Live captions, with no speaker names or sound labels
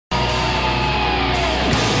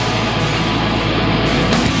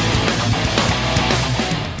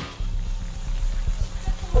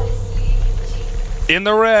In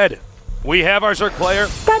the red, we have our Zerg player.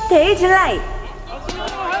 Stage light.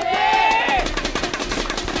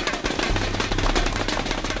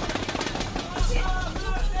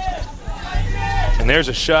 And there's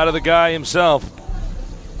a shot of the guy himself.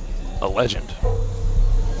 A legend.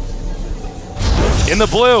 In the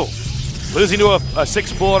blue, losing to a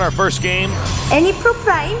 6-pool in our first game. Anypro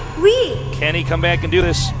Prime, we. Can he come back and do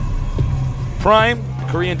this? Prime,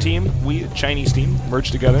 Korean team, we, Chinese team,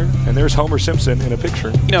 merged together, and there's Homer Simpson in a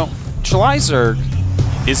picture. You know, July Zerg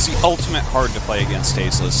is the ultimate hard to play against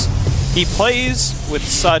Tasteless. He plays with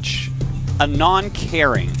such a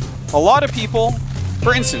non-caring. A lot of people,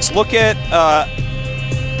 for instance, look at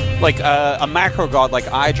a macro god like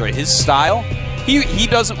Hydra. His style, he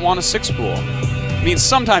doesn't want a 6-pool. I mean,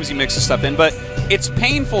 sometimes he mixes stuff in, but it's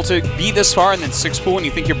painful to be this far and then 6-pool and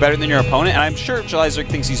you think you're better than your opponent, and I'm sure July Zerg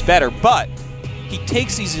thinks he's better, but he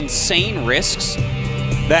takes these insane risks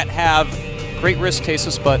that have great risk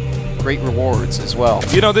tasteless, but great rewards as well.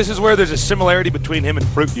 You know, this is where there's a similarity between him and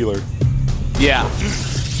Fruit Dealer. Yeah.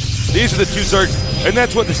 These are the two Zergs, and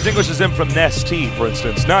that's what distinguishes them from Nestea, for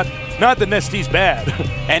instance. Not that Nestea's bad.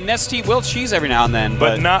 And Nestea will cheese every now and then,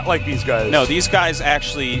 but not like these guys. No, these guys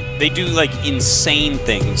actually, they do like insane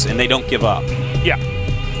things, and they don't give up. Yeah.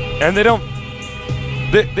 And they don't,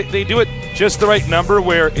 they do it just the right number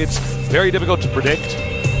where it's very difficult to predict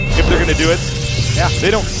if they're going to do it. Yeah.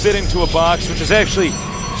 They don't fit into a box, which is actually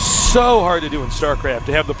so hard to do in StarCraft,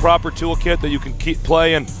 to have the proper toolkit that you can keep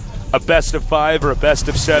playing a best of 5 or a best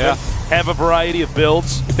of 7, have a variety of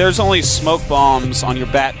builds. If there's only smoke bombs on your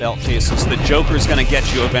bat belt cases, the Joker's going to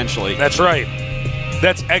get you eventually. That's right.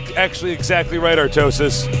 That's actually exactly right,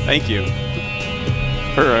 Artosis. Thank you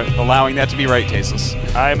for allowing that to be right, Tasteless.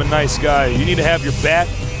 I'm a nice guy. You need to have your bat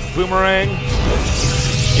boomerang,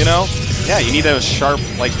 you know? Yeah, you need those sharp,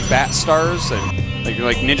 like, bat stars, and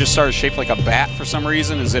like ninja stars shaped like a bat for some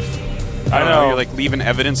reason, as if, I don't know, you're like leaving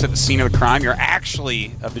evidence at the scene of the crime. You're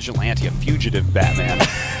actually a vigilante, a fugitive Batman.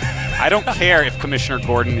 I don't care if Commissioner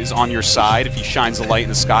Gordon is on your side, if he shines a light in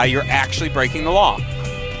the sky, you're actually breaking the law. All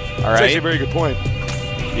right? That's actually a very good point.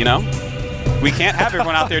 You know? We can't have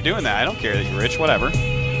everyone out there doing that. I don't care that you're rich, whatever.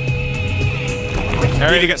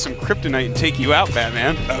 I need to get some kryptonite and take you out,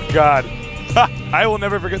 Batman. Oh, God. I will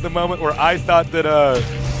never forget the moment where I thought that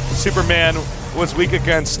Superman was weak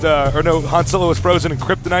against, Han Solo was frozen in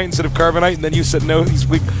kryptonite instead of carbonite, and then you said no, he's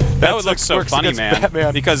weak. That would look so funny, man.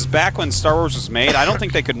 Batman. Because back when Star Wars was made, I don't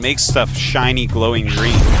think they could make stuff shiny, glowing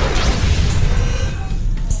green.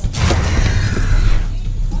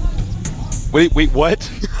 Wait, what?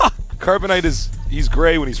 Carbonite he's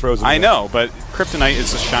gray when he's frozen. I know, but kryptonite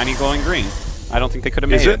is a shiny, glowing green. I don't think they could have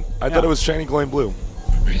made it. Is it? I thought it was shiny, glowing blue.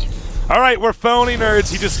 All right, we're phony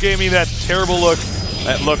nerds. He just gave me that terrible look.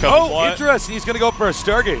 That look of what? Interesting. He's going to go for a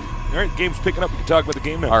Stargate. All right, game's picking up. We can talk about the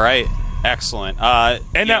game now. All right, excellent.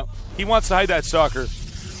 And now, he wants to hide that stalker.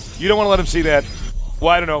 You don't want to let him see that. Well,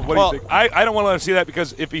 I don't know. What do you think? I don't want to let him see that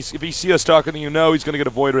because if he sees a stalker, then you know he's going to get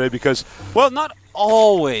a Void Ray because... Well, not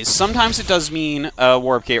always. Sometimes it does mean a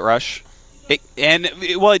Warp Gate Rush.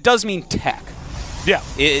 It does mean tech. Yeah.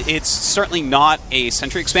 It's certainly not a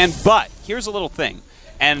Sentry Expand, but here's a little thing.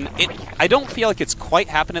 And I don't feel like it's quite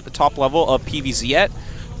happened at the top level of PvZ yet,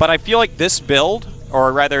 but I feel like this build,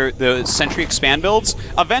 or rather the Sentry Expand builds,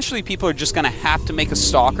 eventually people are just going to have to make a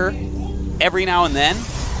Stalker every now and then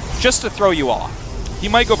just to throw you off. He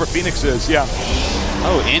might go for Phoenixes, yeah.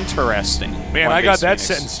 Oh, interesting. Man, I got that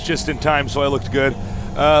sentence just in time, so I looked good.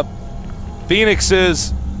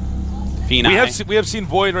 Phoenixes. Phoenix. We have seen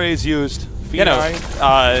Void Rays used.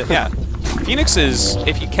 Yeah. Phoenixes,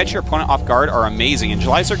 if you catch your opponent off guard, are amazing, and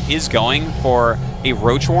July Zerg is going for a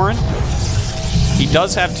Roach Warren. He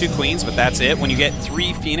does have 2 queens, but that's it. When you get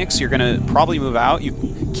 3 Phoenix, you're going to probably move out. You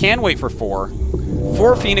can wait for 4.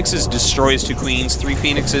 4 Phoenixes destroys 2 queens. 3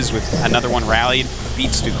 Phoenixes with another one rallied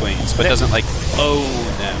beats 2 queens, but doesn't, like, own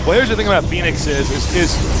them. Well, here's the thing about Phoenixes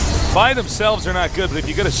is by themselves they're not good, but if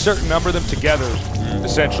you get a certain number of them together,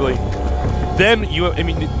 essentially, then you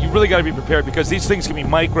really got to be prepared because these things can be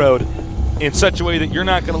microed in such a way that you're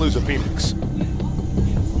not going to lose a Phoenix.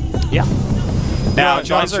 Yeah. Now,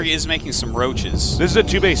 July Zerg is making some roaches. This is a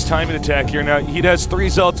 2-base timing attack here. Now, he has 3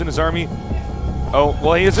 zealots in his army. Oh,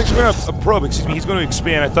 well, he is expanding a probe. Excuse me, he's going to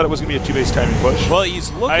expand. I thought it was going to be a 2-base timing push. Well,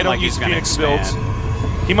 he's looking like he's going to expand.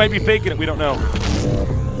 Builds. He might be faking it. We don't know.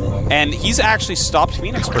 And he's actually stopped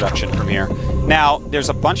Phoenix production from here. Now, there's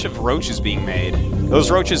a bunch of roaches being made. Those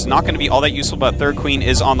roaches not going to be all that useful, but 3rd queen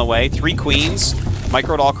is on the way. 3 queens.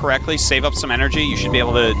 Microed all correctly, save up some energy. You should be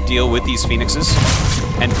able to deal with these Phoenixes.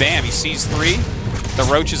 And bam, he sees 3. The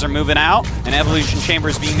roaches are moving out. An evolution chamber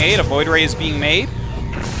is being made. A Void Ray is being made.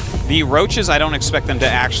 The roaches, I don't expect them to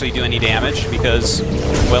actually do any damage because,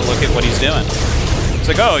 well, look at what he's doing. It's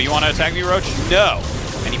like, oh, you want to attack me, Roach? No.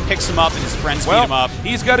 And he picks him up and his friends beat him up.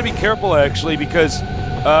 He's got to be careful, actually, because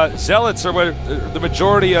Zealots are what the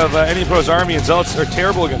majority of anypro's army, and Zealots are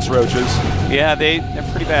terrible against roaches. Yeah, they're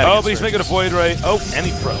pretty bad. Oh, but he's making a void ray. Oh,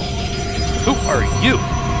 anypro. Who are you?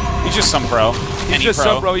 He's just some pro. He's just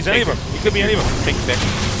some pro. He's any of them. He could be any of them. Take pick.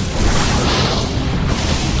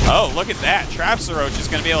 Oh, look at that. Traps the Roach is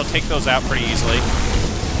going to be able to take those out pretty easily.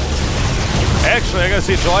 Actually, I got to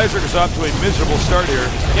say, Jalizerk is off to a miserable start here.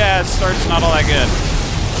 Yeah, his start's not all that good.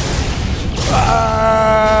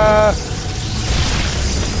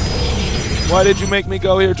 Why did you make me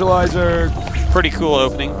go here, Jalizerk? Pretty cool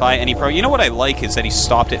opening by anypro. You know what I like is that he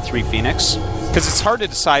stopped at 3 Phoenix. Because it's hard to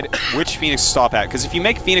decide which Phoenix to stop at. Because if you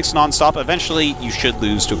make Phoenix non-stop, eventually you should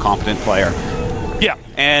lose to a competent player. Yeah.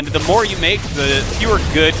 And the more you make, the fewer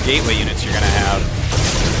good gateway units you're going to have.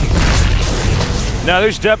 Now,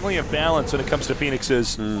 there's definitely a balance when it comes to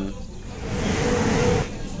Phoenixes.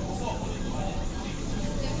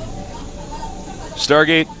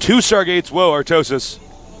 Stargate, 2 Stargates. Whoa, Artosis.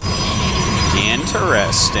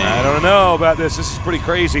 Interesting. I don't know about this. This is pretty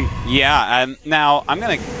crazy. Yeah, now I'm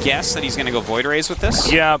going to guess that he's going to go Void Rays with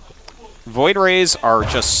this. Yeah. Void Rays are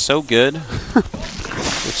just so good.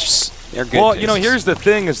 They're good. Well, you know, here's the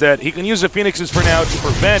thing is that he can use the Phoenixes for now to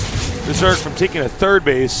prevent the Zerg from taking a 3rd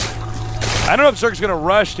base. I don't know if Zerg's going to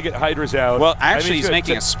rush to get Hydras out. Well, actually, he's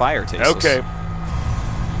making a Spire Tasteless. Okay.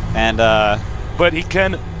 And, but he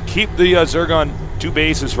can keep the Zerg on 2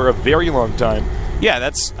 bases for a very long time. Yeah,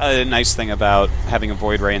 that's a nice thing about having a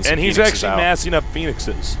Void Ray and some he's Phoenixes actually out. massing up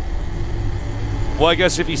Phoenixes. Well, I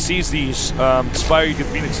guess if he sees these Spire, you get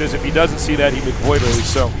Phoenixes. If he doesn't see that, he make Void Rays,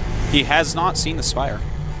 so. He has not seen the Spire.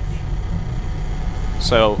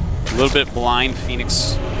 So, a little bit blind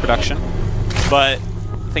Phoenix production. But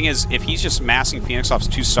the thing is, if he's just massing Phoenix off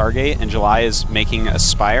 2 Stargate and July is making a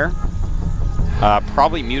Spire,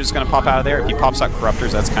 probably Mute is going to pop out of there. If he pops out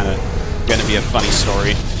Corruptors, that's kind of going to be a funny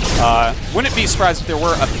story. Wouldn't be surprised if there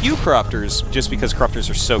were a few Corruptors, just because Corruptors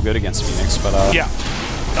are so good against Phoenix. But yeah.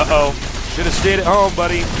 Uh-oh. Should have stayed at home,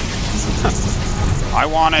 buddy. I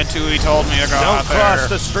wanted to. He told me to go out there. Don't cross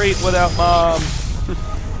the street without Mom.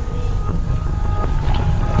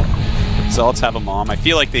 Zealots have a mom. I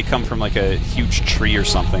feel like they come from like a huge tree or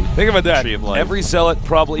something. Think about that. Tree of life. Every Zealot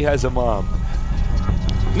probably has a mom.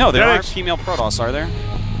 No, there aren't female Protoss, are there?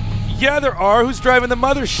 Yeah, there are. Who's driving the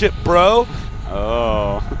mothership, bro?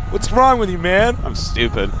 Oh. What's wrong with you, man? I'm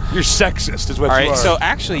stupid. You're sexist is what you are. All right, so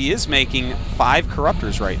actually he is making 5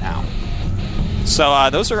 Corruptors right now. So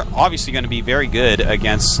those are obviously going to be very good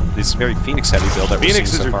against this very Phoenix-heavy build that we're seeing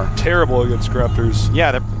so far. Phoenixes are terrible against Corruptors.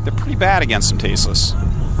 Yeah, they're pretty bad against them Tasteless.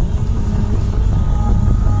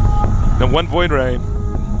 Now 1 Void Ray,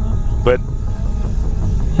 but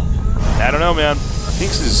I don't know, man.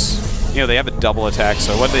 Phoenixes, you know, they have a double attack,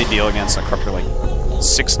 so what do they deal against a Corruptor, like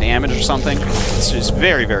 6 damage or something? It's just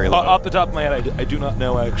very, very low. Off the top of my head, I do not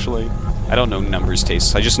know, actually. I don't know numbers,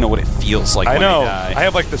 Tasteless. I just know what it feels like when they die. I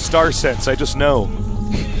have like the star sense. I just know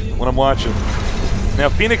when I'm watching. Now,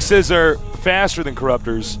 Phoenixes are faster than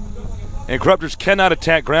Corruptors, and Corruptors cannot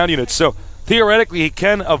attack ground units, so theoretically he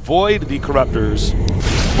can avoid the Corruptors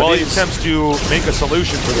while he attempts to make a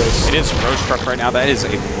solution for this. It is Roach Corrupt right now. That is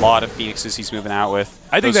a lot of Phoenixes he's moving out with.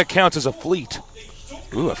 I think that counts as a fleet.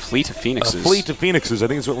 Ooh, a fleet of Phoenixes. A fleet of Phoenixes. I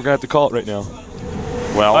think is what we're going to have to call it right now.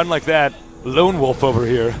 Well, unlike that, Lone Wolf over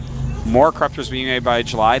here. More Corruptors being made by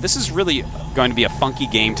July. This is really going to be a funky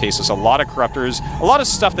game, Tasteless. A lot of Corruptors, a lot of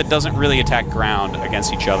stuff that doesn't really attack ground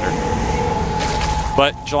against each other.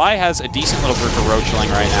 But July has a decent little group of roachling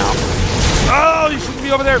right now. Oh, you shouldn't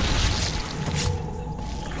be over there.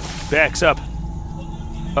 Backs up.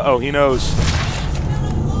 Uh-oh, he knows.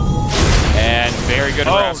 And very good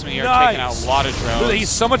harassment here, nice. taking out a lot of drones. He's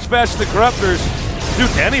so much faster than Corruptors. Dude,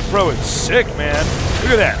 anypro is sick, man.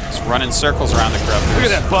 Look at that. He's running circles around the Corruptors. Look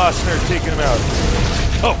at that boss there taking him out.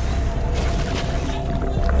 Oh.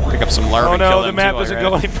 Pick up some larvae. Oh no, the map doesn't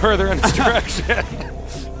go any further in this direction.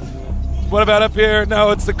 What about up here?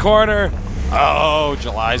 No, it's the corner. Oh,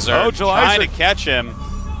 Jalizerk. Oh, Jalizerk. Trying to catch him.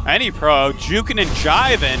 anypro, juking and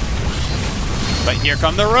jiving. But here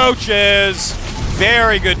come the roaches.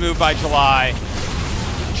 Very good move by July.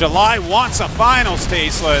 July wants a finals,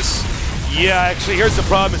 Tasteless. Yeah, actually, here's the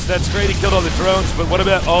problem. Is that's great he killed all the drones, but what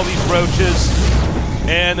about all these roaches?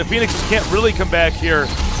 And the Phoenixes can't really come back here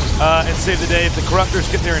and save the day if the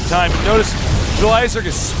Corruptors get there in time. Notice Jalizerk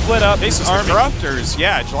is split up his army. Corruptors,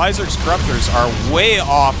 yeah, Jalizerk's Corruptors are way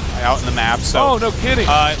off out in the map. So, oh, no kidding.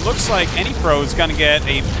 It looks like anypro is going to get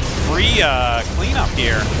a free cleanup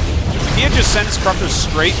here. he had just sent his Corruptors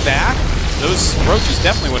straight back, those Roaches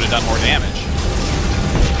definitely would have done more damage.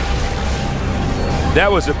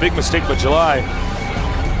 That was a big mistake by July.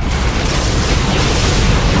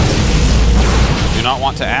 Do not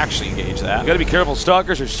want to actually engage that. You got to be careful.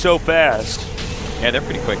 Stalkers are so fast. Yeah, they're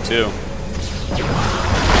pretty quick too.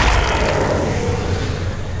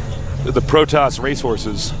 The Protoss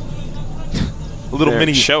racehorses. Little They're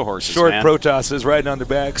mini show horses, short man. Protosses riding on their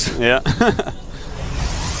backs. Yeah.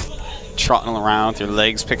 Trotting around with their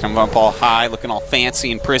legs, picking them up all high, looking all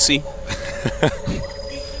fancy and prissy.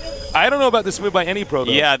 I don't know about this move by anypro,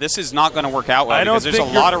 though. Yeah, this is not going to work out well because there's a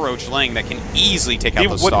lot of Roach Ling that can easily take out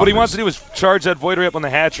those what he wants to Stalkers. do is charge that Void Ray up on the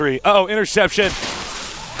hatchery. Uh-oh, interception.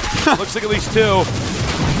 Looks like at least 2.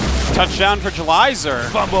 Touchdown for Julyzer.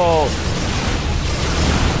 Fumble.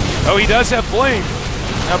 Oh, he does have Blink.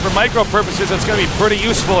 Now, for micro purposes, that's going to be pretty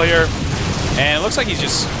useful here. And it looks like he's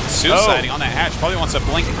just suiciding on that hatch. Probably wants to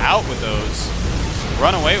blink out with those.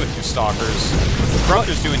 Run away with your Stalkers.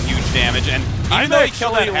 Corruptor's doing huge damage, and even though he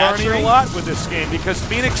killed that learning hatchery, a lot with this game because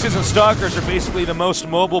Phoenixes and Stalkers are basically the most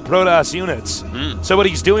mobile Protoss units. So what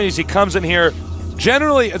he's doing is he comes in here,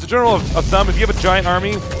 generally, as a general of thumb, if you have a giant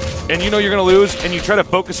army and you know you're going to lose and you try to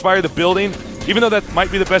focus fire the building, even though that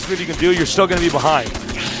might be the best move you can do, you're still going to be behind.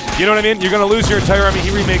 You know what I mean? You're going to lose your entire army.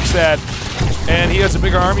 He remakes that, and he has a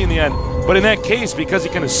bigger army in the end. But in that case, because he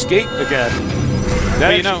can escape again,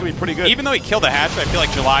 that is going to be pretty good. Even though he killed the hatchery, I feel like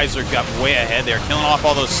Julyzer got way ahead there, killing off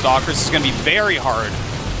all those Stalkers. This is going to be very hard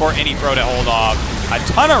for anypro to hold off. A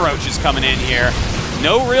ton of Roaches coming in here.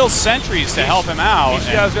 No real sentries to help him out.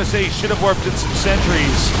 Yeah, I was going to say he should have warped in some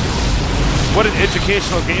sentries. What an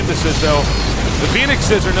educational game this is, though. The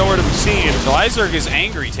Phoenixes are nowhere to be seen. Julyzer is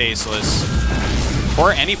angry, Tasteless.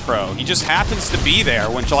 Or any pro. He just happens to be there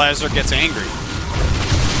when Julyzer gets angry.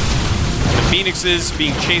 The Phoenixes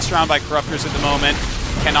being chased around by Corruptors at the moment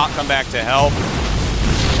cannot come back to help.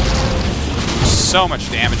 So much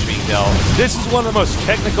damage being dealt. This is one of the most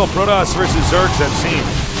technical Protoss versus Zergs I've seen.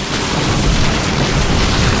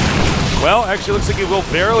 Well, actually, looks like he will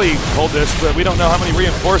barely hold this, but we don't know how many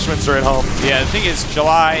reinforcements are at home. Yeah, the thing is,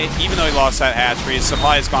 July, even though he lost that hatchery, his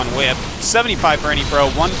supply has gone way up. 75 for any pro,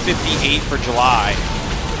 158 for July.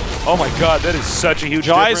 Oh my god, that is such a huge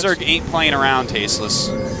difference. Julyzer ain't playing around, Tasteless.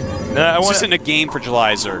 This isn't a game for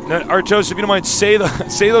Julyzer. Artos, if you don't mind, say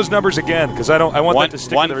those numbers again, because I want that to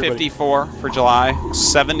stick with everybody. 154 for July,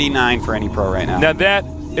 79 for any pro right now. Now that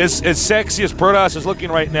is as sexy as Protoss is looking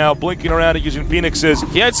right now, blinking around and using Phoenixes.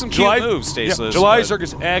 He had some cute moves, Tasteless. Julyzer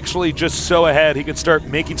is actually just so ahead, he can start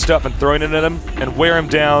making stuff and throwing it at him and wear him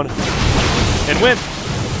down and win.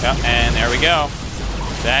 Yeah, and there we go.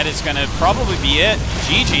 That is going to probably be it.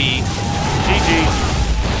 GG.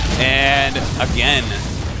 GG. And again,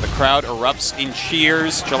 the crowd erupts in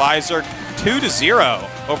cheers. Julyzer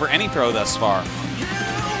 2-0 over any pro thus far.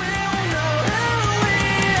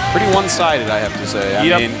 Pretty one-sided, I have to say.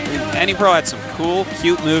 I mean, any pro had some cool,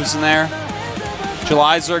 cute moves in there.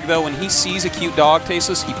 Julyzer, though, when he sees a cute dog,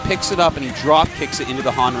 Tasteless, he picks it up and he drop kicks it into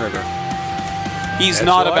the Han River. He's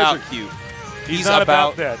not about cute. He's not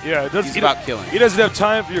about that. Yeah, he's about killing. He doesn't have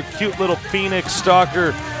time for your cute little Phoenix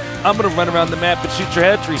Stalker. I'm going to run around the map and shoot your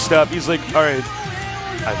hatchery stuff. He's like, all right,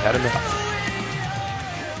 I've had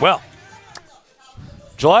enough. Well,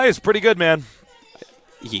 July is pretty good, man.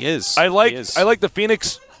 He is. I like the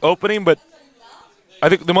Phoenix opening, but I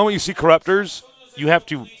think the moment you see Corruptors, you have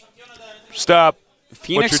to stop.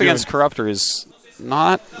 Phoenix against Corruptor is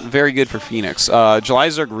not very good for Phoenix.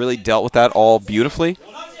 Julyzer really dealt with that all beautifully.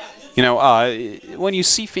 You know, when you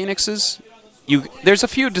see Phoenixes, there's a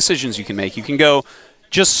few decisions you can make. You can go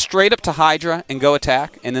just straight up to Hydra and go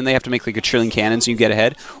attack, and then they have to make like a trillion cannons and you get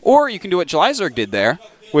ahead. Or you can do what Julyzer did there,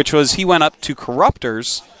 which was he went up to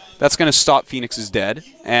Corruptors. That's going to stop Phoenix's dead.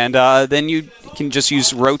 And then you can just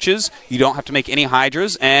use Roaches. You don't have to make any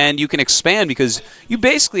Hydras, and you can expand because you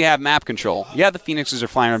basically have map control. Yeah, the Phoenixes are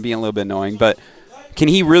flying around being a little bit annoying, but can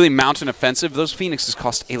he really mount an offensive? Those Phoenixes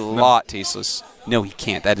cost a lot, Tasteless. No, he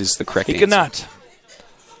can't. That is the correct answer. He cannot.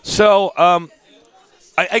 So,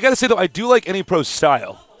 I got to say, though, I do like any pro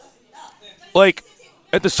style. Like,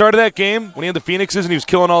 at the start of that game, when he had the Phoenixes and he was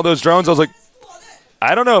killing all those drones, I was like,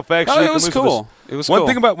 I don't know if actually it was cool. It was One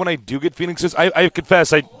thing about when I do get Phoenixes, I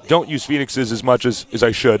confess I don't use Phoenixes as much as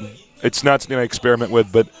I should. It's not something I experiment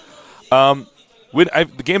with, but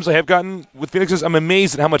the games I have gotten with Phoenixes, I'm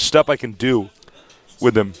amazed at how much stuff I can do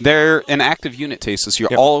with them. They're an active unit, Tasteless.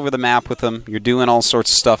 You're all over the map with them. You're doing all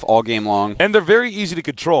sorts of stuff all game long. And they're very easy to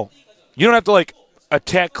control. You don't have to, like,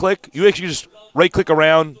 attack click. You actually just right-click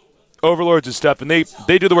around overlords and stuff, and they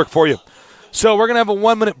do the work for you. So we're going to have a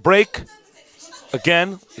 1-minute break.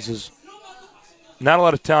 Again, this is not a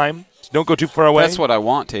lot of time. Don't go too far away. That's what I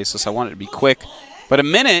want, Tasteless. I want it to be quick. But a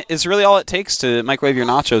minute is really all it takes to microwave your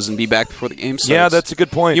nachos and be back before the game starts. Yeah, that's a good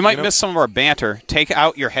point. You might miss some of our banter. Take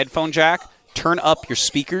out your headphone jack, turn up your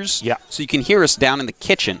speakers so you can hear us down in the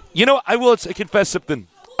kitchen. You know, I will confess something.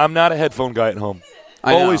 I'm not a headphone guy at home.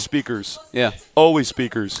 Always speakers. Yeah. Always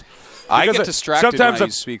speakers. I get distracted sometimes when I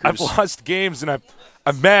use speakers. I've lost games, and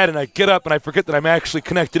I'm mad, and I get up, and I forget that I'm actually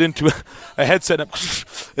connected into a headset, and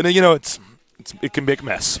then, it can make a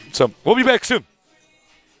mess. So we'll be back soon.